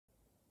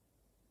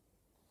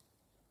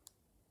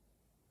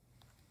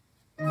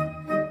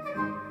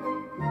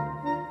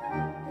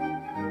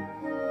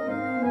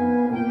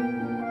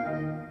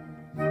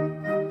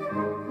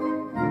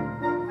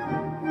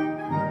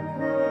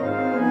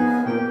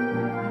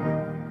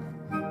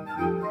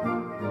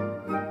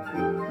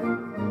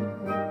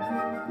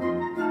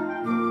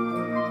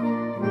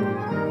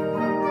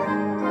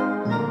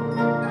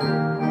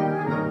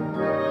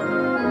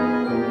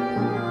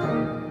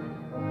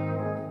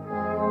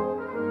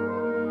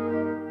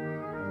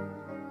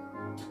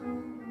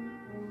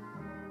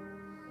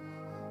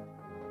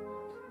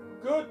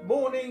Good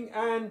morning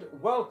and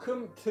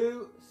welcome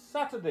to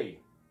Saturday.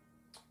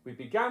 We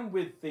began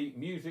with the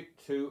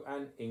music to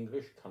an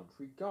English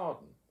country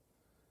garden,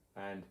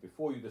 and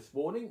before you this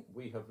morning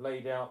we have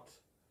laid out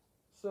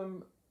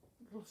some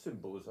little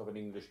symbols of an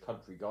English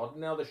country garden.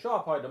 Now the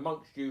sharp-eyed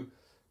amongst you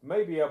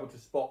may be able to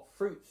spot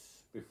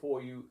fruits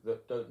before you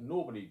that don't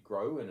normally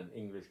grow in an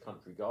English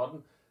country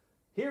garden.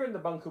 Here in the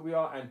bunker we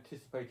are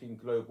anticipating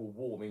global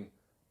warming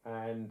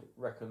and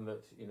reckon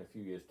that in a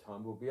few years'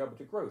 time we'll be able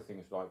to grow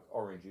things like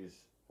oranges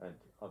and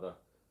other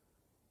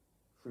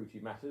fruity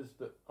matters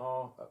that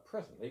are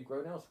presently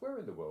grown elsewhere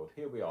in the world.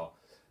 Here we are.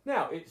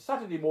 Now, it's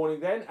Saturday morning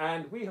then,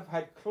 and we have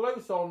had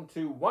close on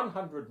to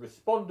 100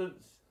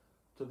 respondents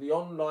to the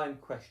online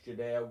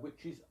questionnaire,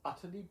 which is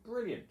utterly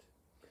brilliant.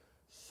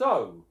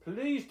 So,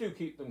 please do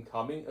keep them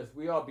coming, as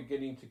we are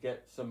beginning to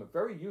get some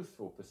very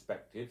useful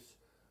perspectives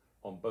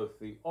on both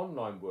the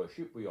online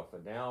worship we offer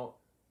now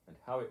and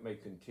how it may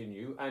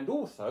continue, and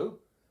also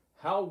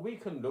how we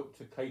can look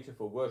to cater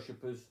for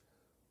worshippers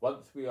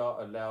once we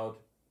are allowed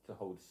to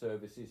hold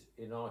services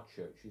in our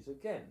churches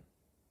again.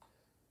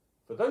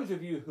 For those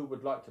of you who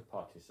would like to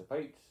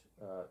participate,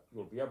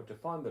 you'll be able to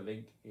find the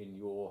link in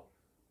your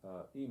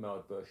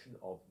emailed version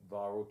of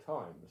Viral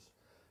Times.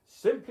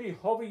 Simply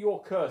hover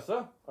your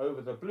cursor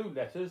over the blue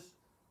letters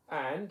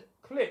and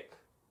click.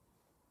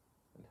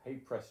 And hey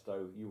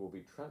presto, you will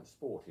be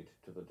transported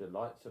to the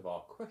delights of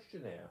our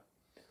questionnaire.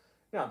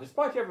 Now,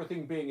 despite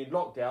everything being in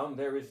lockdown,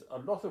 there is a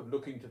lot of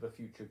looking to the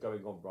future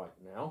going on right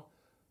now.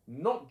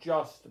 Not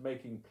just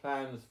making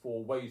plans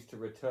for ways to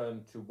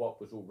return to what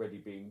was already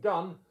being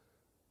done,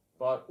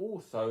 but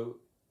also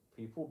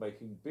people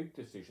making big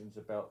decisions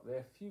about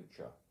their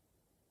future.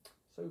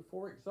 So,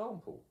 for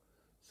example,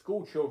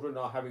 school children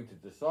are having to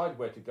decide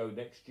where to go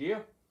next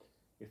year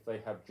if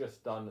they have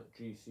just done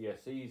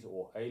GCSEs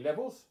or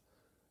A-levels,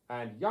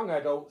 and young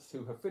adults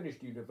who have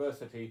finished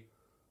university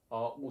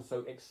are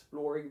also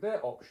exploring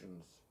their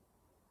options.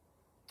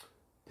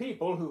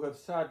 People who have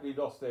sadly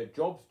lost their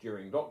jobs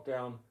during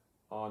lockdown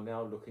are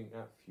now looking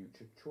at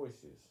future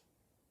choices.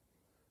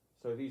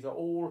 So these are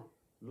all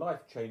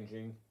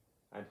life-changing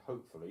and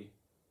hopefully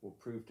will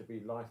prove to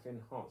be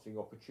life-enhancing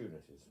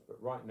opportunities.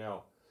 But right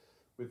now,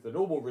 with the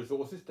normal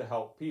resources to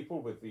help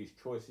people with these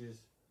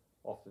choices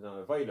often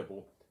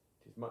unavailable,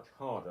 it is much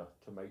harder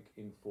to make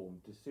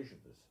informed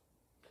decisions.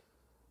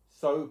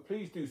 So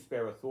please do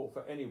spare a thought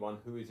for anyone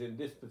who is in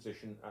this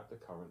position at the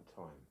current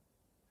time.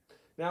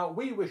 Now,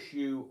 we wish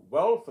you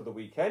well for the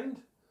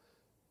weekend.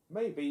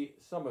 Maybe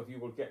some of you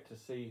will get to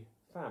see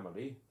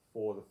family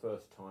for the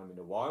first time in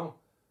a while,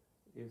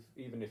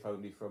 even if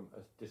only from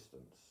a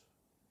distance.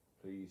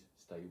 Please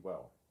stay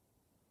well.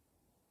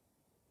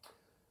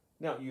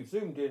 Now, you've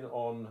zoomed in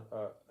on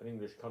an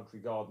English country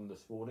garden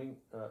this morning.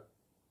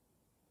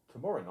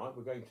 Tomorrow night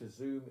we're going to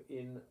zoom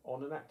in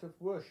on an act of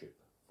worship.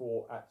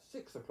 For at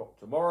 6 o'clock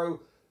tomorrow,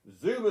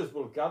 Zoomers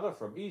will gather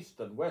from east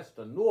and west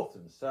and north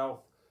and south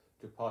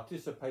to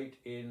participate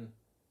in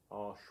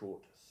our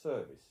short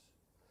service.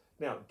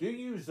 Now, do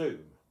you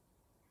Zoom?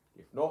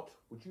 If not,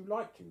 would you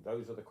like to?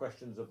 Those are the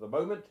questions of the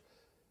moment.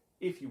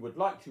 If you would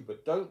like to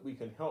but don't, we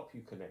can help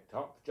you connect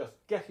up. Just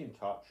get in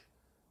touch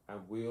and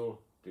we'll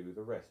do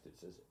the rest.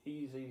 It's as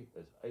easy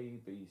as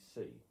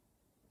ABC.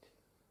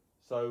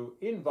 So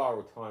in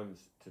Viral Times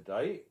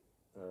today,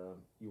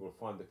 you will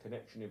find the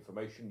connection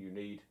information you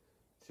need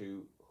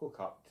to hook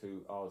up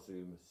to our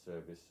Zoom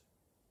service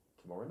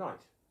tomorrow night.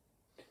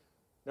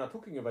 Now,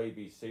 talking of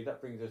ABC,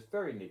 that brings us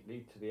very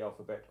neatly to the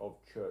alphabet of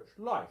church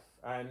life.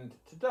 And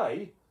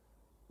today,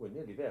 we're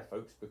nearly there,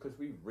 folks, because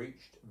we've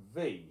reached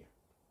V.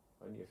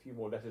 Only a few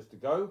more letters to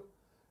go.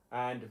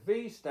 And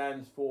V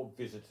stands for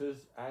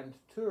visitors and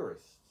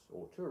tourists,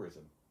 or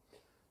tourism.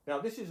 Now,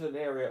 this is an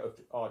area of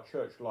our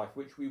church life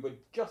which we were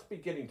just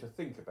beginning to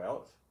think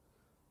about,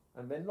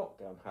 and then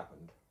lockdown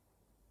happened.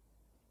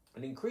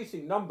 An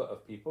increasing number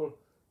of people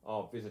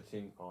are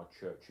visiting our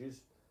churches,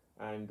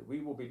 and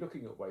we will be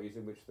looking at ways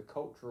in which the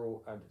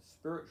cultural and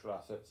spiritual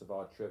assets of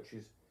our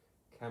churches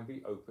can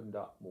be opened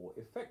up more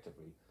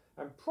effectively,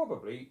 and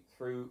probably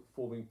through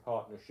forming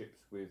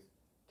partnerships with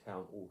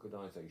town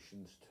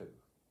organisations too.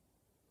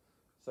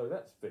 So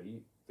that's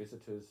V,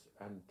 visitors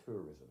and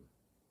tourism.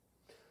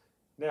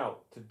 Now,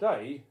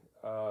 today,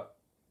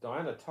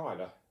 Diana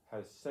Tyler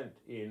has sent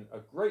in a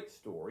great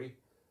story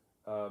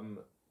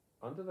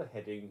under the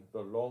heading,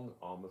 The Long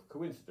Arm of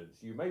Coincidence.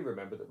 You may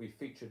remember that we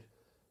featured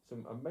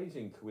some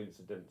amazing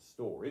coincidence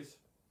stories,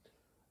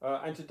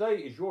 and today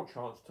is your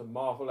chance to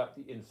marvel at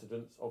the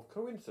incidence of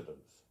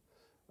coincidence.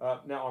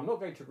 Now, I'm not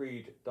going to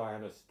read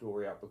Diana's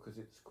story out because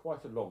it's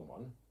quite a long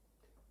one,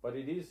 but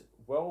it is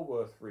well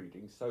worth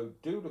reading, so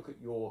do look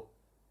at your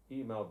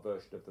emailed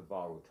version of the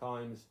Viral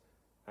Times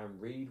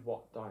and read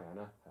what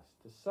Diana has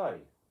to say.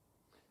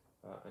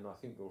 And I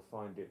think you'll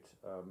find it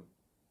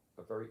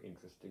a very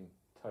interesting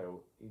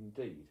tale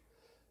indeed.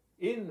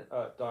 In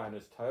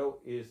Diana's tale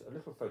is a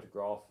little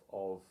photograph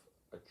of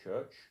a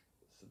church,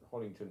 St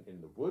Hollington in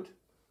the Wood,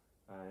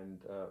 and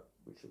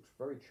which looks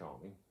very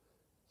charming,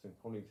 St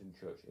Hollington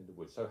Church in the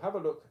Wood. So have a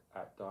look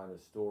at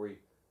Diana's story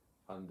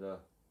under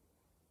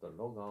the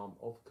long arm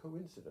of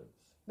coincidence.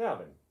 Now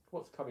then,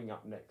 what's coming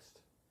up next?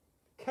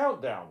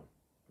 Countdown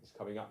is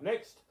coming up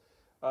next.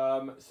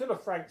 Cilla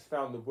Franks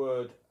found the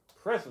word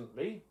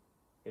presently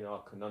in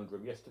our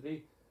conundrum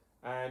yesterday,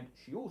 and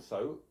she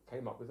also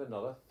came up with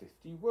another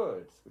 50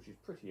 words, which is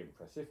pretty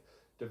impressive.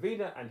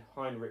 Davina and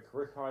Heinrich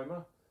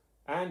Richheimer,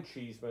 Anne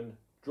Cheeseman,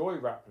 Joy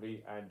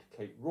Rapley and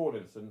Kate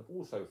Rawlinson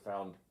also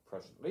found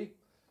presently,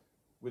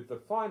 with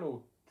the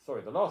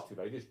last two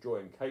ladies, Joy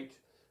and Kate,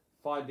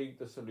 finding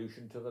the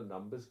solution to the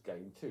numbers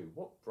game too.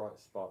 What bright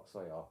sparks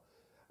they are.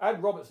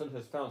 Anne Robertson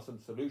has found some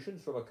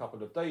solutions from a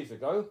couple of days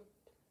ago,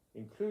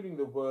 including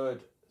the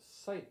word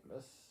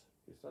saintless.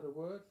 Is that a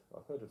word?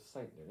 I've heard of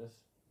saintliness,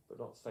 but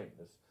not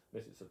saintness,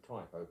 unless it's a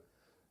typo.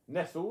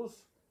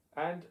 Nestles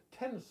and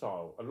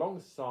tensile,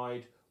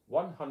 alongside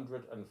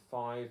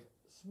 105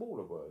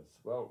 smaller words.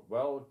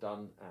 Well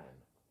done,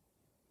 Anne.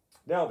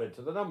 Now then,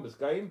 to the numbers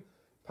game.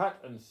 Pat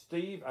and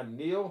Steve and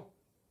Neil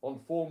on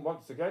form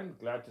once again.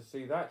 Glad to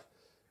see that.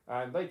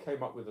 And they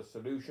came up with a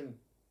solution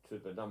to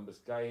the numbers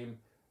game,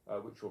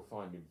 which you'll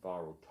find in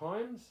Viral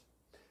Times.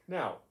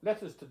 Now,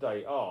 letters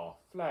today are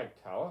Flag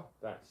Tower,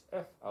 that's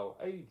Flagtower,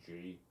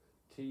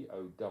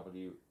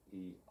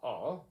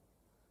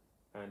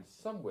 and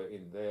somewhere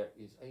in there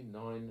is a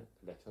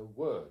 9-letter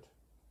word.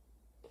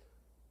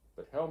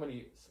 But how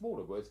many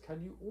smaller words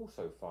can you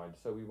also find?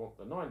 So we want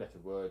the 9-letter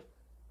word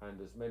and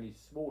as many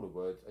smaller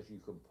words as you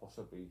can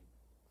possibly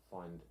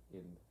find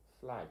in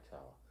Flag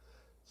Tower.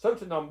 So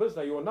to numbers.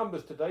 Now your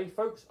numbers today,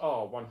 folks,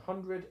 are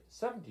 100,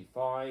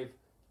 75,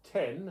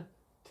 10,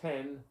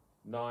 10,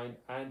 9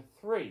 and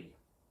 3.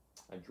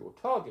 And your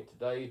target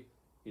today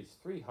is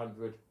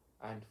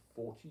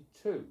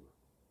 342.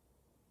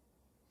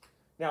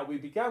 Now we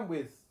began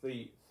with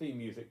the theme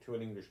music to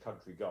An English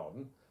Country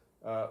Garden,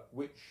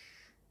 which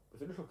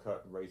was a little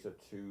curtain raiser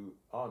to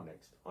our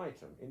next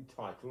item,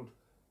 entitled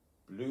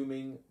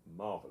Blooming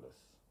Marvellous.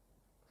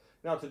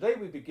 Now today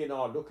we begin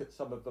our look at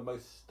some of the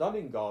most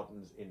stunning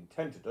gardens in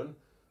Tenterden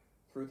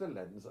through the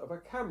lens of a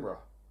camera.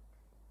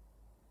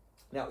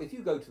 Now if you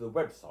go to the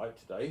website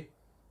today,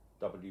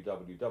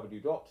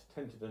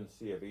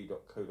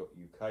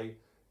 www.tenterdencfe.co.uk,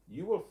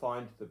 you will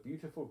find the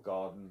beautiful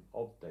garden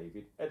of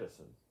David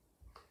Edison.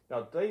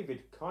 Now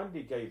David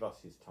kindly gave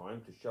us his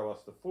time to show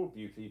us the full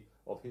beauty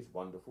of his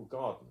wonderful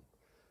garden,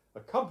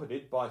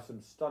 accompanied by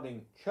some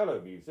stunning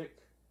cello music.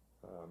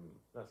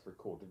 That's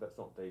recorded, that's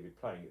not David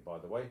playing it by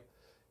the way.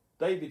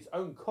 David's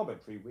own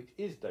commentary, which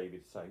is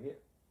David saying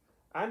it,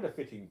 and a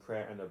fitting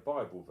prayer and a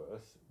Bible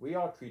verse. We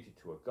are treated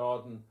to a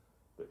garden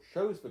that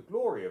shows the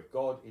glory of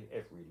God in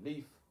every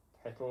leaf,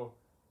 petal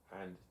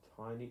and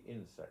tiny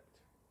insect.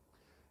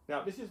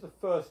 Now this is the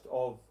first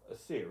of a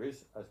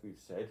series, as we've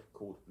said,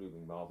 called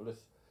Blooming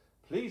Marvellous.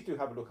 Please do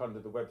have a look under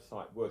the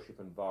website Worship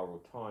and Viral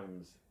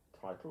Times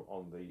title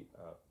on the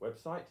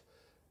website.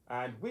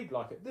 And we'd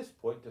like at this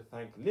point to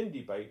thank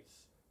Lindy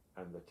Bates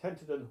and the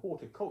Tenterden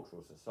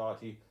Horticultural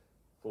Society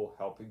for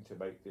helping to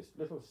make this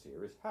little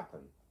series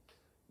happen.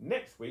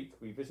 Next week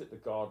we visit the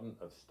garden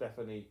of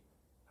Stephanie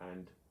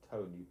and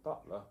Tony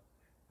Butler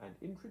and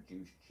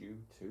introduce you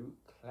to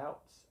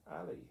Clouts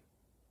Alley.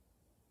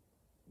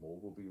 More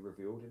will be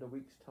revealed in a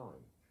week's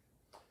time.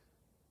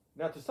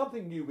 Now to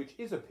something new which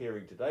is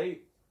appearing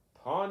today,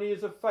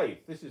 Pioneers of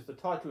Faith. This is the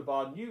title of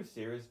our new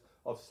series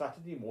of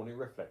Saturday morning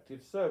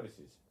reflective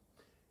services.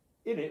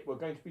 In it we're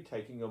going to be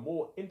taking a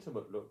more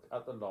intimate look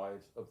at the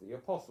lives of the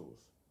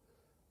apostles.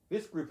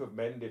 This group of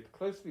men lived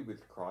closely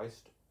with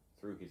Christ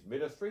through his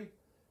ministry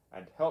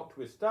and helped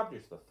to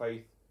establish the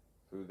faith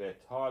through their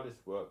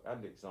tireless work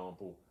and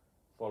example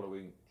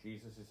following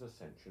Jesus'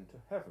 ascension to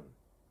heaven.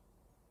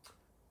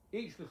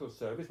 Each little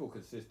service will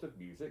consist of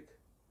music,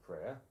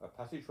 prayer, a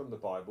passage from the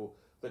Bible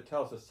that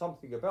tells us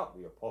something about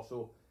the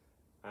apostle,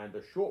 and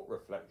a short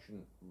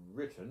reflection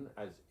written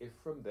as if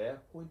from their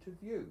point of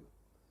view.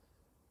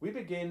 We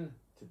begin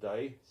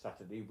today,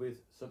 Saturday,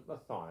 with St.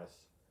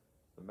 Matthias,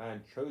 the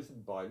man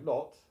chosen by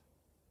Lot.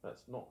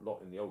 That's not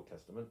Lot in the Old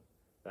Testament,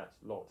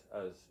 that's Lot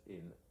as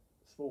in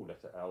small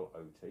letter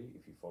L-O-T,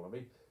 if you follow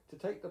me, to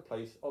take the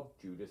place of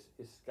Judas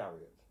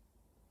Iscariot.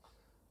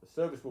 The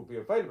service will be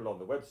available on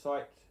the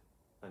website,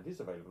 and is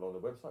available on the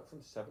website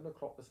from 7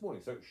 o'clock this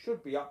morning, so it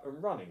should be up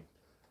and running.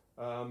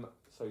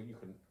 So you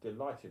can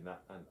delight in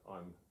that, and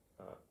I'm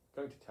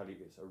going to tell you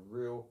it's a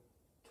real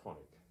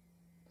tonic.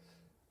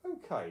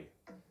 Okay,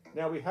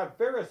 now we have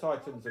various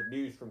items of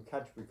news from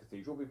Canterbury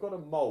Cathedral. We've got a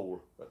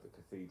mole at the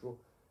cathedral,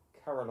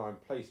 Caroline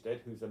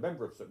Placestead, who's a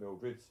member of St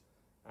Mildred's,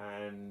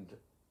 and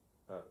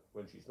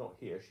when she's not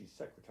here, she's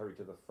secretary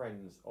to the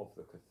Friends of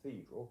the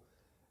Cathedral,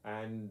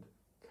 and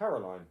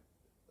Caroline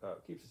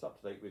keeps us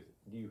up to date with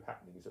new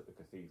happenings at the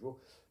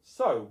cathedral.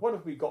 So what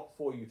have we got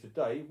for you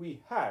today?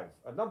 We have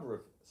a number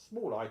of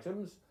small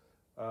items.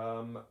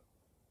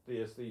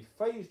 There's the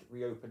phased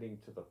reopening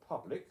to the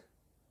public,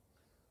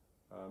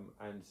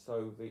 and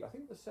so I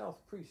think the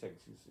South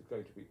Precincts is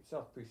going to be,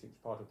 South Precincts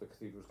part of the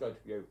cathedral is going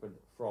to be open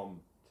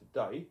from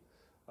today.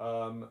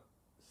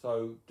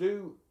 So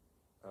do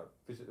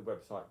visit the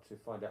website to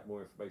find out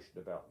more information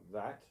about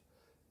that.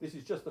 This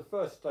is just the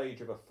first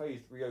stage of a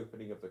phased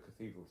reopening of the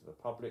cathedral to the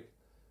public.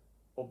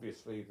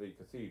 Obviously, the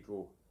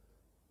cathedral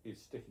is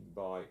sticking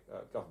by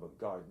government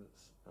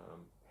guidance,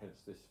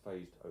 hence this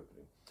phased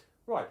opening.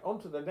 Right, on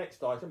to the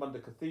next item under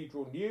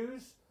cathedral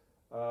news.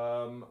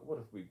 What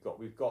have we got?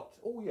 We've got,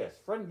 oh yes,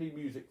 Friendly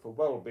Music for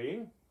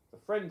Wellbeing. The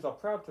Friends are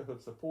proud to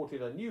have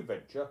supported a new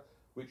venture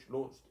which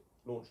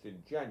launched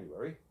in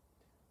January.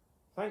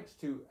 Thanks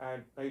to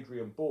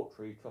Adrian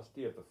Bortry,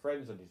 trustee of the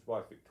Friends, and his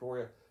wife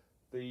Victoria,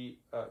 the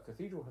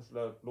cathedral has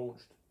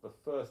launched the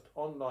first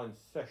online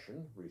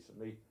session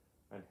recently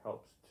and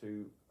hopes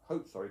to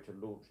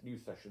launch new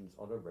sessions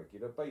on a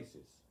regular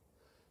basis.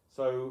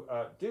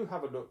 So do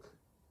have a look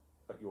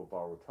at your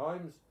Borough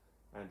Times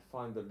and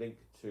find the link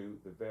to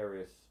the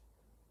various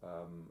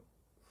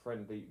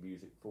Friendly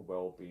Music for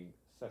Wellbeing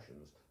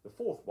sessions. The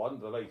fourth one,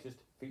 the latest,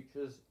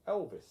 features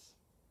Elvis.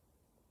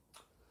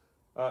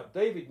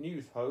 David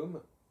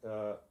Newshome,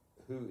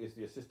 who is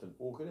the assistant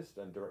organist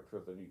and director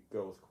of the new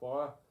girls'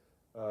 choir,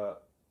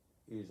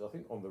 is, I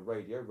think, on the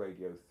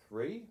Radio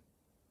 3.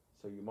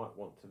 So you might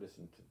want to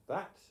listen to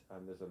that,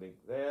 and there's a link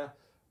there.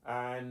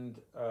 And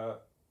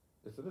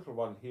there's a little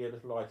one here,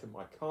 little item,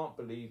 I can't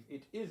believe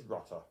it is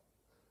Rutter.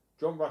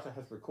 John Rutter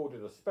has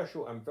recorded a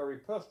special and very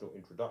personal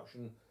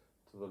introduction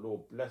to The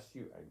Lord Bless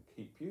You and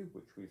Keep You,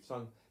 which we've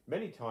sung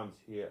many times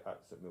here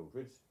at St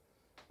Mildred's.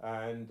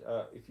 And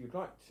if you'd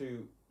like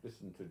to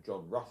listen to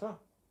John Rutter,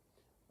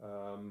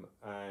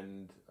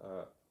 and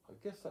I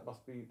guess that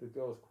must be the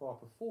girls' choir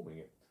performing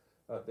it,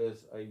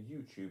 there's a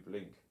YouTube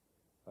link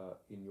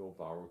in your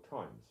Borough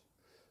Times.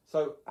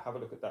 So have a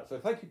look at that. So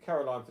thank you,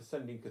 Caroline, for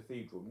sending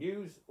cathedral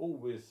news.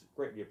 Always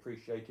greatly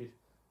appreciated,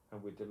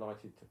 and we're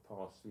delighted to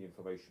pass the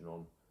information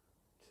on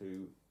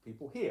to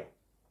people here.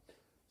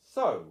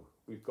 So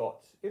we've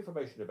got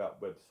information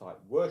about website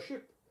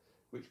worship,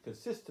 which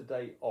consists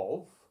today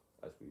of,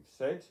 as we've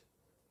said,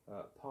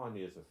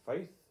 Pioneers of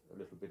Faith, a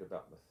little bit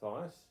about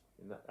Matthias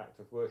in that act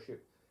of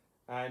worship,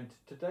 and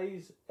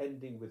today's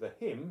ending with a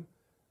hymn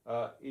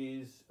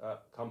is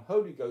Come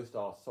Holy Ghost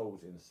Our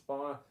Souls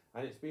Inspire,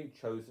 and it's been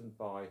chosen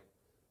by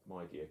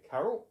my dear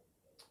Carol,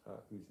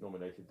 who's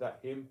nominated that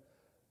hymn.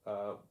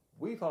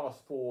 We've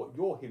asked for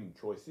your hymn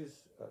choices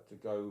to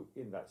go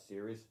in that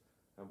series,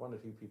 and one or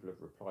two people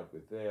have replied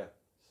with their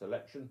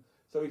selection.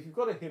 So if you've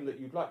got a hymn that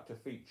you'd like to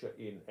feature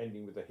in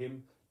Ending with a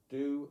Hymn,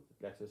 do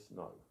let us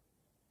know.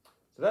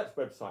 So that's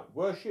website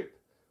worship.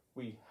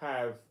 We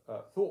have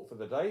thought for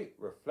the day,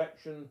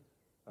 reflection,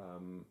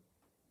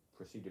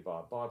 preceded by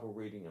a Bible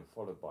reading and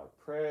followed by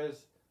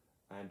prayers,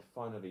 and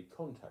finally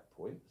contact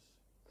points.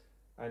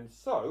 And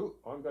so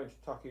I'm going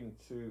to tuck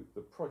into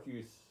the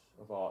produce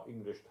of our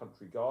English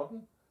country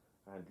garden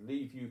and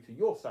leave you to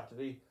your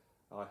Saturday.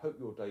 I hope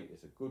your day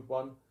is a good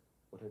one,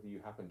 whatever you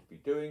happen to be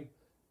doing.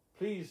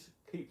 Please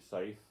keep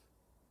safe,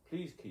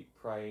 please keep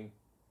praying,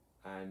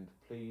 and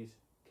please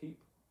keep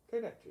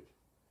connected.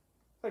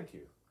 Thank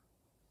you.